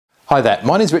Hi there,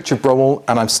 my name is Richard Bromell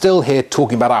and I'm still here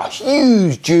talking about our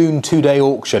huge June two-day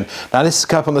auction. Now this is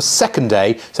coming up on the second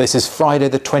day, so this is Friday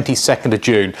the 22nd of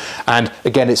June. And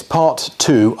again, it's part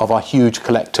two of our huge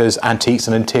collectors, antiques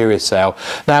and interior sale.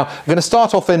 Now, we're going to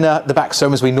start off in the back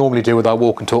zone as we normally do with our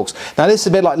walk and talks. Now this is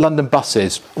a bit like London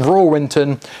buses. Royal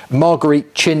Winton,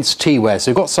 Marguerite Chintz teaware.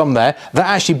 So we've got some there. That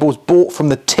actually was bought from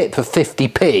the tip for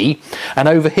 50p. And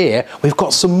over here, we've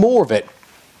got some more of it.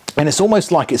 And it's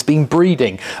almost like it's been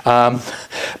breeding.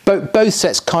 Both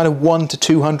sets kind of £100 to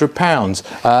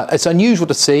 £200. It's unusual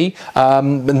to see.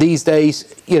 And these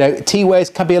days, you know, tea wares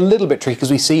can be a little bit tricky because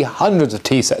we see hundreds of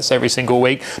tea sets every single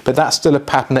week, but that's still a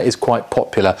pattern that is quite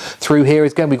popular. Through here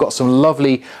again, we've got some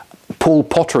lovely Paul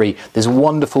pottery. There's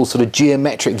wonderful sort of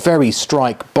geometric, very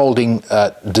bolding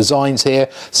designs here.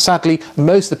 Sadly,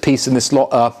 most of the pieces in this lot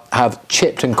have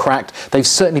chipped and cracked. They've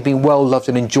certainly been well loved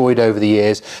and enjoyed over the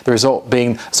years. The result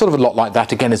being sort of a lot like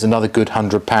that again is another good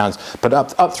 £100. But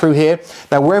up through here,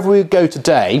 now wherever we go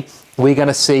today, we're going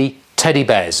to see teddy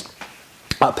bears.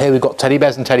 Up here we've got teddy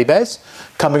bears and teddy bears.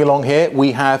 Coming along here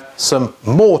we have some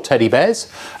more teddy bears.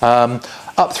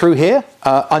 Up through here,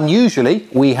 unusually,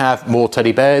 we have more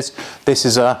teddy bears. This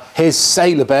is here's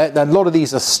Sailor Bear. Now, a lot of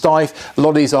these are Stife. A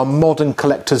lot of these are modern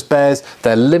collector's bears.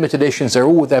 They're limited editions. They're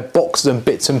all with their boxes and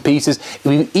bits and pieces.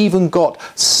 We've even got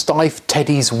Stife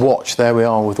Teddy's watch. There we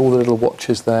are with all the little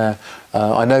watches there.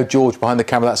 I know George behind the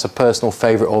camera, that's a personal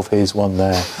favourite of his one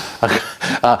there.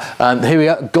 And here we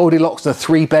are, Goldilocks and the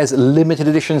Three Bears limited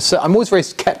edition set. I'm always very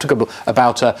sceptical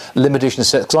about limited edition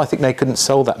sets because I think they couldn't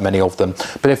sell that many of them.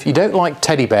 But if you don't like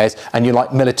teddy bears and you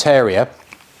like militaria,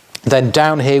 then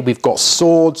down here we've got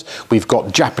swords, we've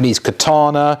got Japanese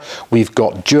katana, we've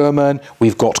got German,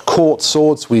 we've got court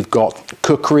swords, we've got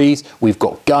kukris, we've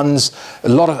got guns, a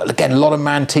lot of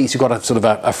mantiques. You've got a sort of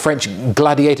a French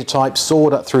gladiator type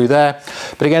sword up through there.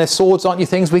 But again, if swords aren't your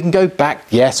things, we can go back.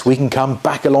 Yes, we can come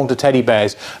back along to teddy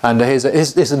bears. And this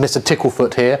is Mr.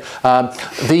 Ticklefoot here.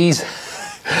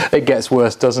 It gets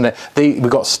worse, doesn't it? We've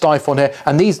got Stife on here,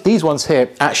 and these ones here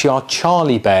actually are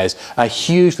Charlie bears,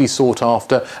 hugely sought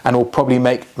after, and will probably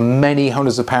make many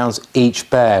hundreds of pounds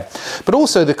each bear. But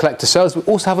also the collector sales, we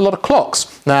also have a lot of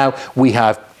clocks. Now we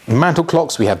have mantle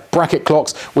clocks, we have bracket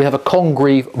clocks, we have a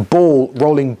Congreve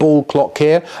rolling ball clock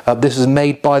here. This is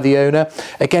made by the owner.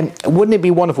 Again, wouldn't it be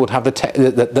wonderful to have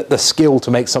the skill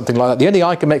to make something like that? The only thing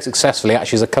I can make successfully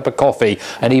actually is a cup of coffee,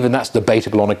 and even that's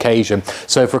debatable on occasion.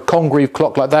 So for a Congreve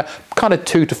clock like that, kind of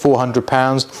 £200 to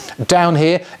 £400. Down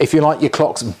here, if you like your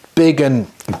clocks big and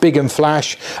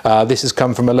flash, this has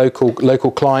come from a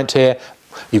local client here.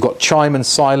 You've got chime and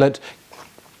silent,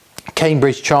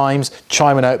 Cambridge chimes,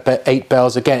 chime and 8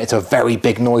 bells. Again, it's a very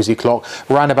big noisy clock,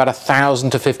 around about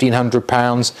 £1,000 to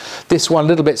 £1,500. This one a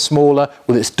little bit smaller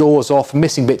with its doors off,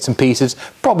 missing bits and pieces,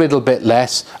 probably a little bit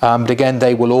less, but again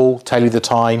they will all tell you the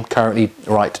time, currently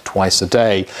right twice a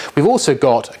day. We've also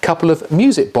got a couple of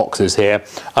music boxes here,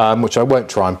 which I won't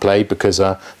try and play because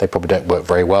they probably don't work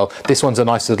very well. This one's a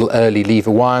nice little early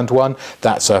lever wound one.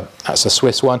 That's a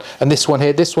Swiss one. And this one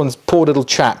here, this one's poor little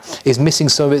chap is missing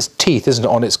some of its teeth, isn't it,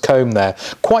 on its comb there.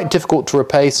 Quite difficult to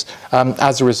replace.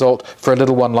 As a result, for a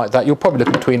little one like that, you'll probably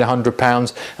look between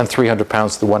 £100 and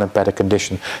 £300 for the one in better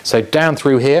condition. So down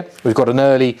through here, we've got an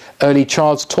early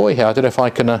child's toy here. I don't know if I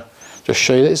can just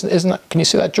show you. Isn't that? Can you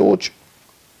see that, George?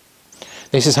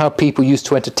 This is how people used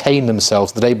to entertain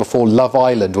themselves the day before Love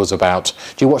Island was about.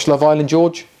 Do you watch Love Island,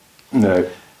 George? No.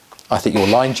 I think you're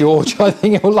lying, George. I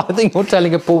think you're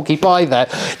telling a porcupine there.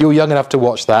 You're young enough to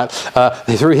watch that.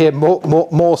 Through here, more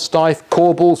Stife,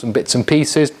 corbels and bits and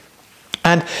pieces.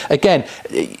 And again,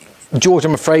 George,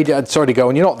 I'm afraid, sorry to go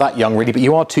on, you're not that young really, but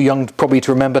you are too young probably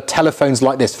to remember telephones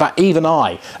like this. In fact, even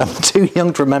I am too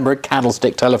young to remember a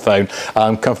candlestick telephone.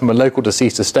 Come from a local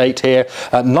deceased estate here.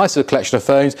 Nice little collection of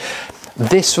phones.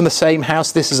 This from the same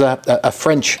house. This is a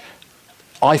French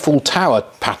Eiffel Tower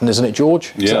pattern, isn't it,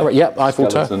 George? Yeah. Is that right? Yep, Eiffel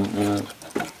Tower. Yeah.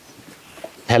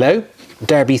 Hello,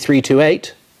 Derby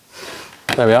 328.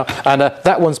 There we are. And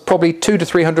that one's probably £200 to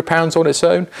 £300 on its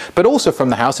own, but also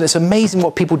from the house. And it's amazing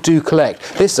what people do collect.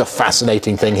 This is a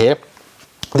fascinating thing here.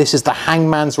 This is the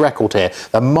Hangman's Record here,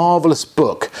 the marvellous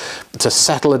book to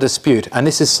settle a dispute. And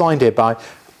this is signed here by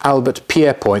Albert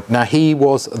Pierrepoint. Now, he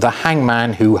was the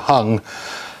hangman who hung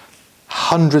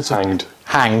hundreds of...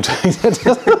 Hanged.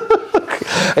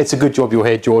 It's a good job you're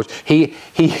here, George.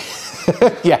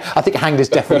 Yeah, I think hanged is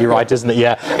definitely right, isn't it?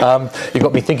 Yeah, you've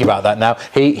got me thinking about that now.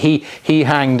 He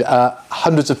hanged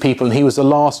hundreds of people, and he was the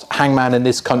last hangman in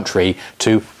this country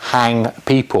to hang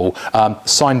people.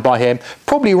 Signed by him,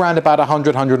 probably around about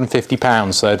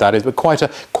 £100–150. So that is, but quite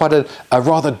a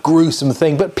rather gruesome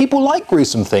thing. But people like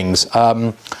gruesome things.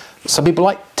 Some people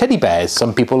like teddy bears.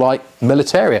 Some people like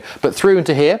militaria. But through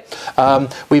into here,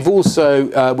 we've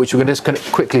also, which we're going to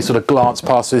just quickly sort of glance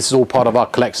past. This is all part of our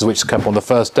collectors, which is come on the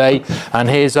first day. And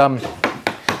here's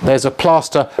there's a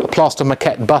plaster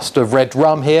maquette bust of red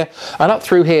rum here, and up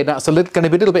through here. Now it's going to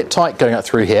be a little bit tight going up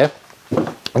through here.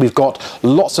 We've got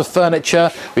lots of furniture.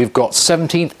 We've got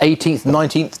 17th, 18th,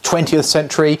 19th, 20th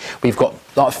century. We've got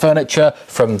furniture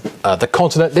from the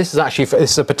continent. This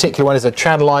is a particular one. Is a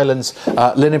Channel Islands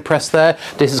linen press there.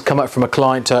 This has come up from a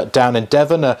client down in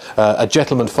Devon, a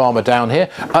gentleman farmer down here.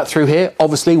 Up through here,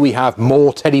 obviously, we have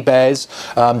more teddy bears.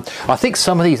 I think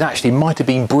some of these actually might have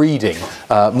been breeding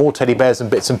more teddy bears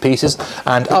and bits and pieces.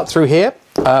 And up through here,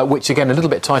 which again a little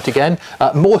bit tight again,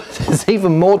 there's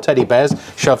even more teddy bears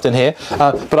shoved in here,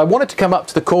 but I wanted to come up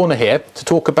to the corner here to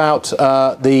talk about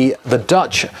the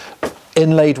Dutch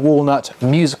inlaid walnut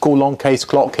musical long case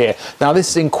clock here. Now this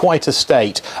is in quite a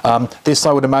state. This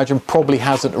I would imagine probably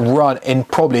hasn't run in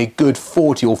probably a good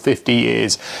 40 or 50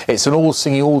 years. It's an all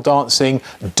singing, all dancing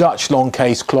Dutch long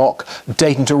case clock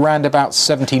dating to around about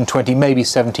 1720, maybe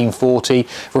 1740,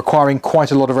 requiring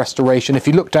quite a lot of restoration. If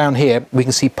you look down here, we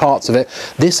can see parts of it.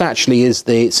 This actually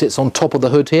it sits on top of the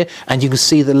hood here, and you can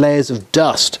see the layers of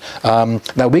dust. Now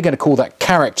we're going to call that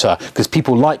character, because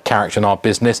people like character in our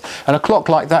business, and a clock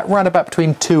like that ran about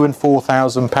between £2,000 and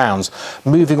 £4,000.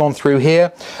 Moving on through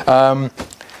here,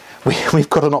 we've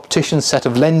got an optician's set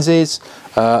of lenses.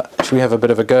 Should we have a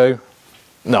bit of a go?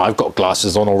 No, I've got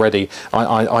glasses on already.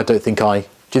 I don't think do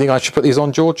you think I should put these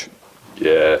on, George?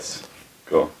 Yes,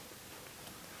 go on.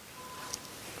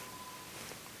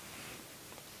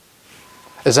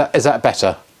 Is that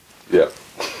better? Yeah.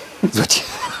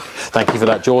 Thank you for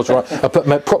that, George. Right, I put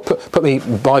me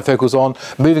bifocals on.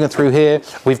 Moving through here,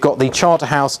 we've got the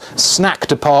Charterhouse snack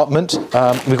department. We've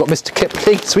got Mr.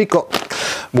 Kipling's. We've got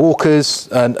Walkers,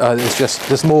 and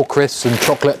there's more crisps and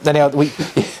chocolate. Anyhow,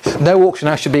 no auction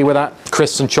house should be without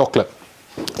crisps and chocolate.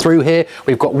 Through here,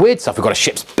 we've got weird stuff. We've got a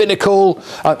ship's binnacle.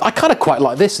 I kind of quite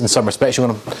like this in some respects. I'm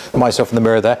going to put myself in the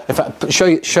mirror there. In fact,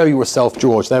 show yourself,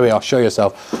 George. There we are. Show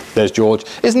yourself. There's George.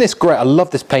 Isn't this great? I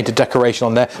love this painted decoration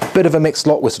on there. Bit of a mixed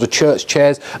lot with sort of church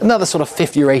chairs. Another sort of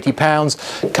 50 or 80 pounds.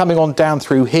 Coming on down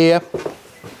through here,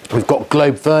 we've got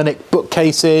Globe Vernick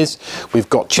bookcases, we've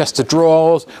got chest of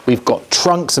drawers, we've got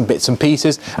trunks and bits and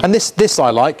pieces, and this I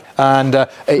like, and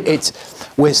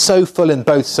we're so full in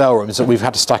both sale rooms that we've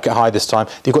had to stack it high this time.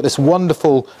 You've got this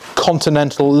wonderful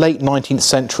continental late 19th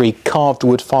century carved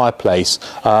wood fireplace,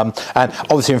 and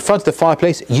obviously in front of the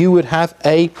fireplace you would have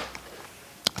a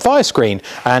fire screen,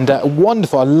 and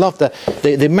wonderful. I love the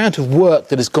amount of work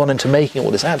that has gone into making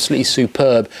all this. Absolutely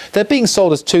superb. They're being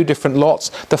sold as two different lots.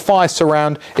 The fire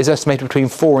surround is estimated between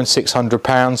 £400 and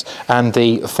 £600, and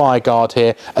the fire guard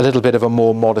here a little bit of a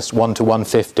more modest £100 to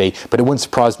 £150. But it wouldn't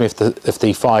surprise me if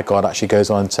the fire guard actually goes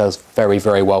on and sells very,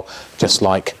 very well, just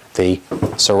like the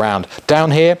surround. Down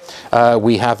here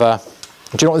we have a.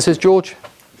 Do you know what this is, George?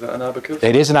 Is that an abacus?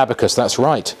 It is an abacus, that's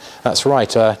right. That's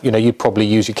right. You know, you'd probably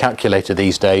use your calculator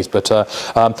these days, but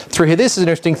through here, this is an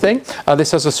interesting thing. This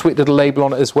has a sweet little label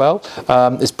on it as well.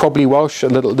 It's probably Welsh, a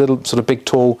little sort of big,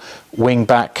 tall wing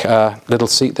back little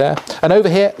seat there. And over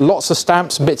here, lots of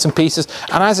stamps, bits and pieces.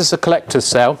 And as it's a collector's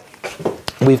sale,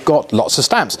 we've got lots of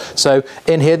stamps. So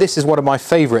in here, this is one of my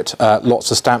favourite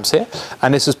lots of stamps here,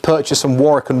 and this is purchased from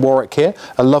Warwick and Warwick here,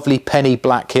 a lovely penny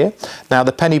black here. Now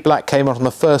the penny black came out on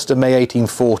the 1st of May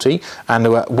 1840 and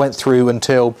went through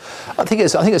until I think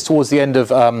it's towards the end of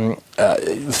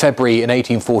February in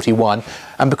 1841.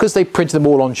 And because they printed them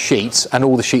all on sheets, and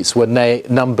all the sheets were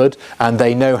numbered, and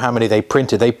they know how many they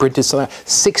printed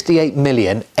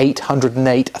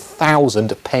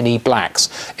 68,808,000 penny blacks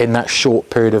in that short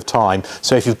period of time.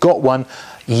 So if you've got one,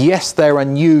 yes, they're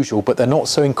unusual, but they're not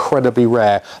so incredibly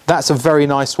rare. That's a very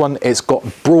nice one. It's got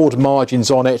broad margins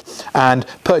on it, and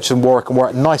purchased in Warwick and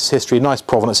Warwick, nice history, nice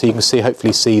provenance. So you can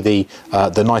hopefully see the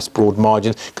nice broad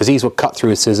margins, because these were cut through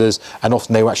with scissors, and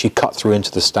often they were actually cut through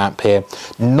into the stamp here.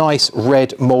 Nice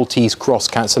red Maltese cross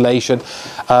cancellation.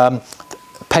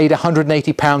 Paid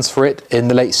 £180 for it in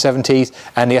the late 70s,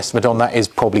 and the estimate on that is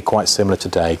probably quite similar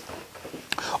today.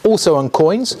 Also on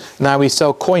coins, now we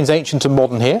sell coins ancient to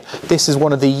modern here. This is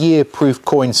one of the year-proof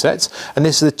coin sets, and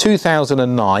this is the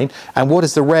 2009, and what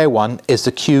is the rare one is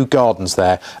the Kew Gardens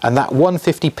there, and that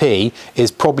 150p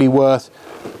is probably worth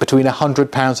between £100 and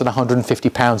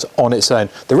 £150 on its own.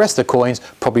 The rest of the coins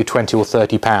probably £20 or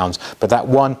 £30, but that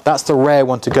one, that's the rare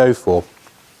one to go for.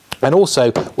 And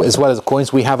also, as well as the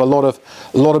coins, we have a lot of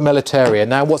militaria.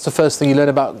 Now, what's the first thing you learn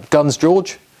about guns,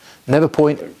 George? Never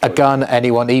point a gun at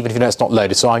anyone, even if you know it's not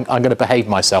loaded. So I'm going to behave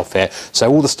myself here.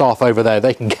 So all the staff over there,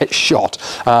 they can get shot.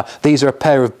 These are a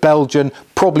pair of Belgian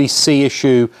probably C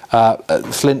issue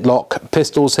flintlock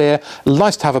pistols here.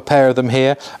 Nice to have a pair of them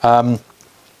here.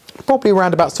 Probably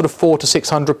around about sort of £400 to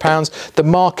 £600. The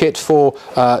market for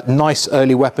nice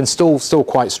early weapons still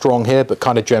quite strong here, but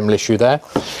kind of general issue there.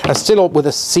 And still with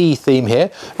a C theme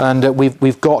here, and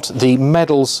we've got the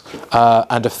medals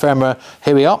and ephemera.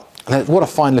 Here we are. What a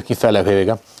fine looking fellow. Here we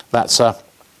go. That's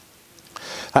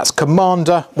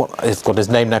Commander. What he's got his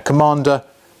name now. Commander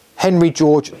Henry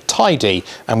George Tidy,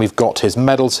 and we've got his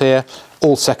medals here.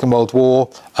 All Second World War,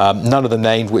 none of them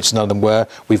named, which none of them were.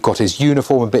 We've got his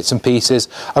uniform and bits and pieces.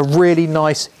 A really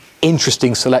nice,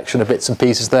 interesting selection of bits and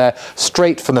pieces there,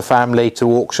 straight from the family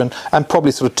to auction, and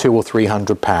probably sort of £200 or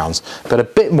 £300. But a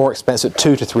bit more expensive,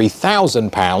 £2,000 to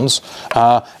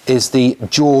 £3,000, is the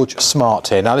George Smart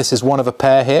here. Now this is one of a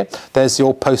pair here. There's the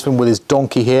old postman with his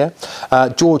donkey here.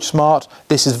 George Smart,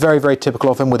 this is very, very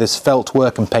typical of him with his felt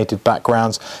work and painted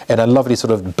backgrounds in a lovely sort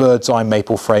of bird's eye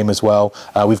maple frame as well.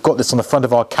 We've got this on the front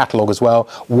of our catalogue as well.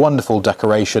 Wonderful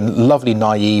decoration, lovely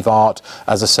naive art,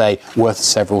 as I say, worth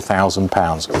several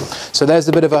 £1,000s. So there's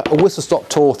a bit of a whistle-stop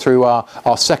tour through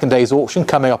our second day's auction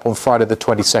coming up on Friday the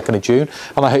 22nd of June,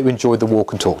 and I hope you enjoyed the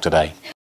walk and talk today.